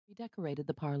redecorated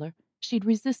the parlor, she'd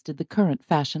resisted the current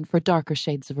fashion for darker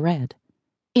shades of red.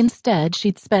 Instead,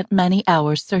 she'd spent many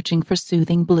hours searching for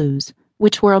soothing blues,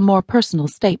 which were a more personal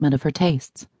statement of her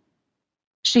tastes.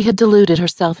 She had deluded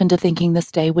herself into thinking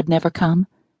this day would never come,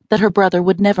 that her brother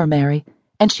would never marry,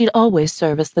 and she'd always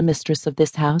serve as the mistress of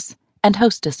this house and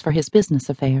hostess for his business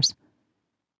affairs.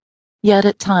 Yet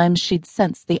at times she'd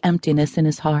sensed the emptiness in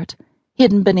his heart,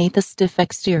 hidden beneath a stiff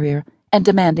exterior and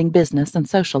demanding business and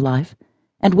social life,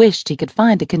 and wished he could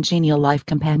find a congenial life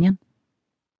companion.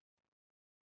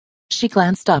 She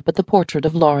glanced up at the portrait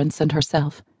of Lawrence and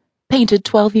herself, painted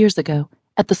 12 years ago,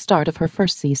 at the start of her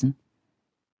first season.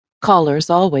 Callers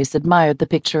always admired the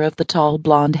picture of the tall,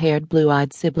 blonde-haired,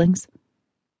 blue-eyed siblings.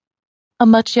 A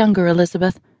much younger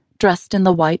Elizabeth, dressed in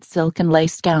the white silk and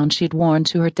lace gown she'd worn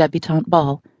to her debutante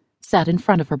ball, sat in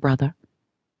front of her brother.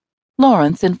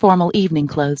 Lawrence, in formal evening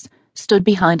clothes, stood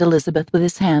behind Elizabeth with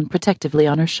his hand protectively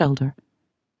on her shoulder.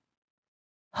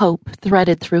 Hope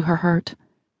threaded through her hurt.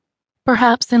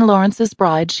 Perhaps in Lawrence's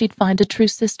bride she'd find a true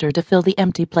sister to fill the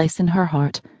empty place in her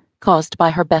heart, caused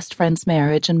by her best friend's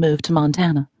marriage and move to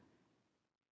Montana.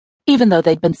 Even though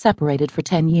they'd been separated for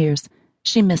 10 years,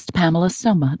 she missed Pamela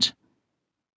so much.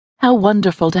 How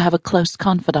wonderful to have a close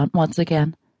confidant once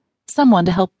again, someone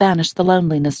to help banish the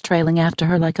loneliness trailing after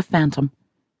her like a phantom.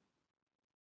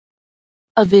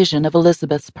 A vision of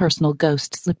Elizabeth's personal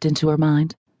ghost slipped into her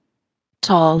mind.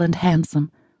 Tall and handsome,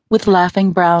 with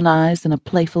laughing brown eyes and a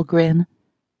playful grin.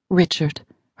 Richard,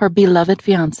 her beloved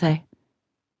fiancé.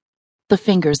 The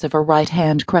fingers of her right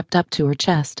hand crept up to her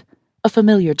chest, a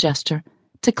familiar gesture,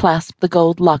 to clasp the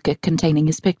gold locket containing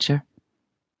his picture.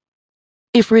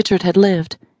 If Richard had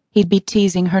lived, he'd be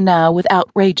teasing her now with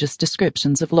outrageous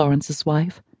descriptions of Lawrence's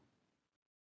wife.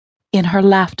 In her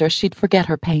laughter, she'd forget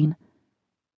her pain.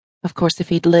 Of course, if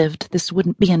he'd lived, this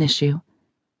wouldn't be an issue.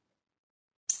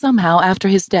 Somehow, after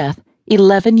his death,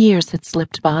 11 years had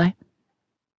slipped by.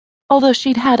 Although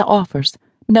she'd had offers,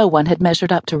 no one had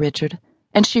measured up to Richard,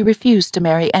 and she refused to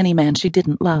marry any man she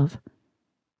didn't love.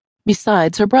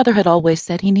 Besides, her brother had always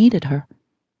said he needed her.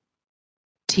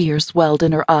 Tears welled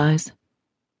in her eyes.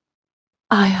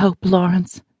 "I hope,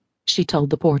 Lawrence," she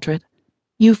told the portrait,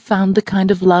 "you've found the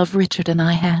kind of love Richard and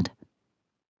I had."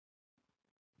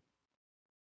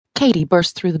 Katie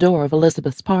burst through the door of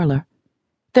Elizabeth's parlor.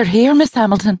 "They're here, Miss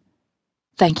Hamilton."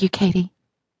 "Thank you, Katie."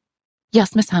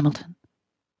 "Yes, Miss Hamilton."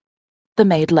 The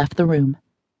maid left the room.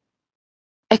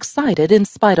 Excited in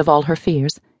spite of all her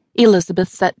fears, Elizabeth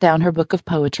set down her book of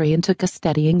poetry and took a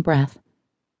steadying breath.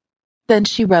 Then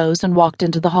she rose and walked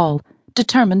into the hall,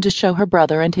 determined to show her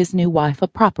brother and his new wife a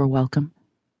proper welcome.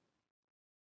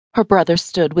 Her brother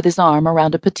stood with his arm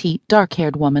around a petite,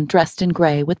 dark-haired woman dressed in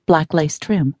gray with black lace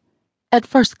trim. At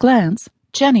first glance,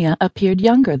 Genia appeared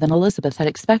younger than Elizabeth had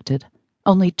expected,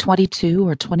 only 22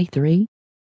 or 23.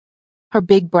 Her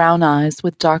big brown eyes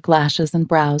with dark lashes and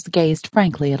brows gazed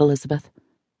frankly at Elizabeth.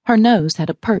 Her nose had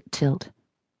a pert tilt.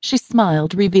 She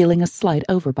smiled, revealing a slight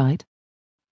overbite.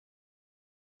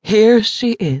 "Here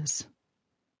she is."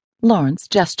 Lawrence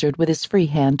gestured with his free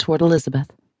hand toward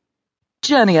Elizabeth.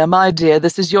 "Genia, my dear,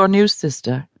 this is your new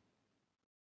sister."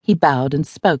 He bowed and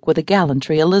spoke with a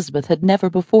gallantry Elizabeth had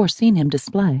never before seen him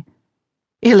display.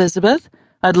 "Elizabeth,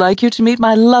 I'd like you to meet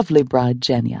my lovely bride,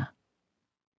 Genia."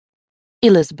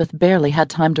 Elizabeth barely had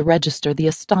time to register the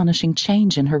astonishing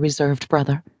change in her reserved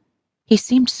brother. He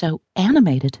seemed so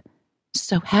animated,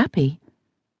 so happy.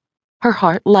 Her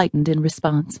heart lightened in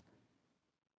response.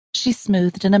 She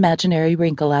smoothed an imaginary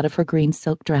wrinkle out of her green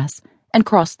silk dress and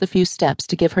crossed the few steps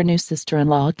to give her new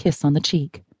sister-in-law a kiss on the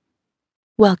cheek.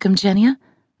 "Welcome, Genia.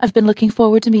 I've been looking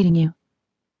forward to meeting you."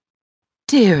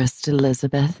 "Dearest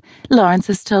Elizabeth, Lawrence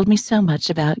has told me so much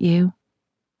about you."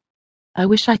 "I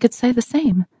wish I could say the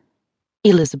same,"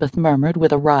 Elizabeth murmured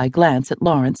with a wry glance at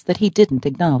Lawrence that he didn't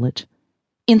acknowledge.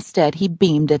 Instead, he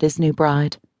beamed at his new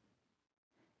bride.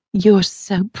 "You're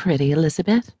so pretty,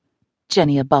 Elizabeth,"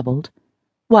 Genia bubbled.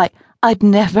 "Why, I'd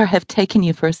never have taken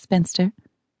you for a spinster."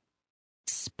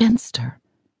 Spinster.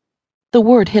 The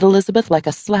word hit Elizabeth like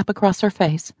a slap across her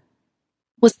face.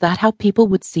 Was that how people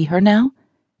would see her now?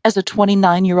 As a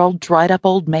 29-year-old dried-up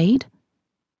old maid?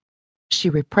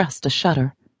 She repressed a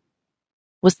shudder.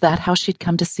 Was that how she'd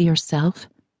come to see herself?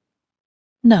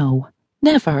 No,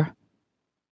 never.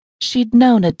 She'd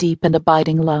known a deep and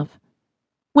abiding love.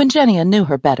 When Genia knew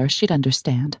her better, she'd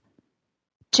understand.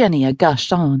 Genia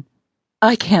gushed on.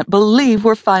 "I can't believe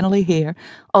we're finally here,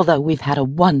 although we've had a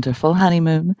wonderful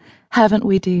honeymoon. Haven't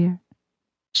we, dear?"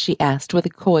 she asked with a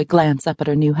coy glance up at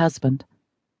her new husband.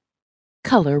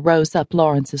 Color rose up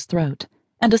Lawrence's throat,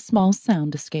 and a small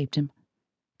sound escaped him.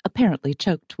 Apparently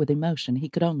choked with emotion, he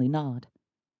could only nod.